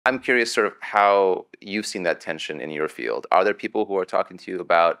I'm curious sort of how you've seen that tension in your field. Are there people who are talking to you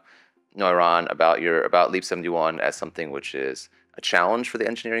about Neuron, about Leap 71 as something which is a challenge for the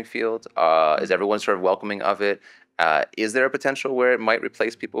engineering field? Is everyone sort of welcoming of it? Is there a potential where it might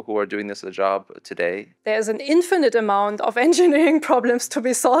replace people who are doing this as a job today? There's an infinite amount of engineering problems to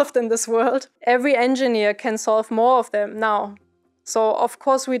be solved in this world. Every engineer can solve more of them now. So of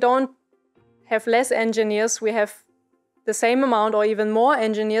course we don't have less engineers, we have the same amount or even more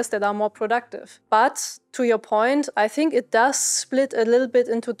engineers that are more productive. But to your point, I think it does split a little bit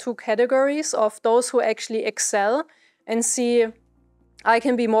into two categories of those who actually excel and see, I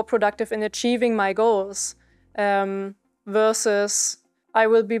can be more productive in achieving my goals, versus I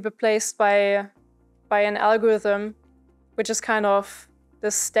will be replaced by an algorithm, which is kind of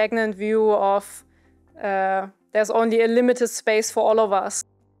the stagnant view of there's only a limited space for all of us.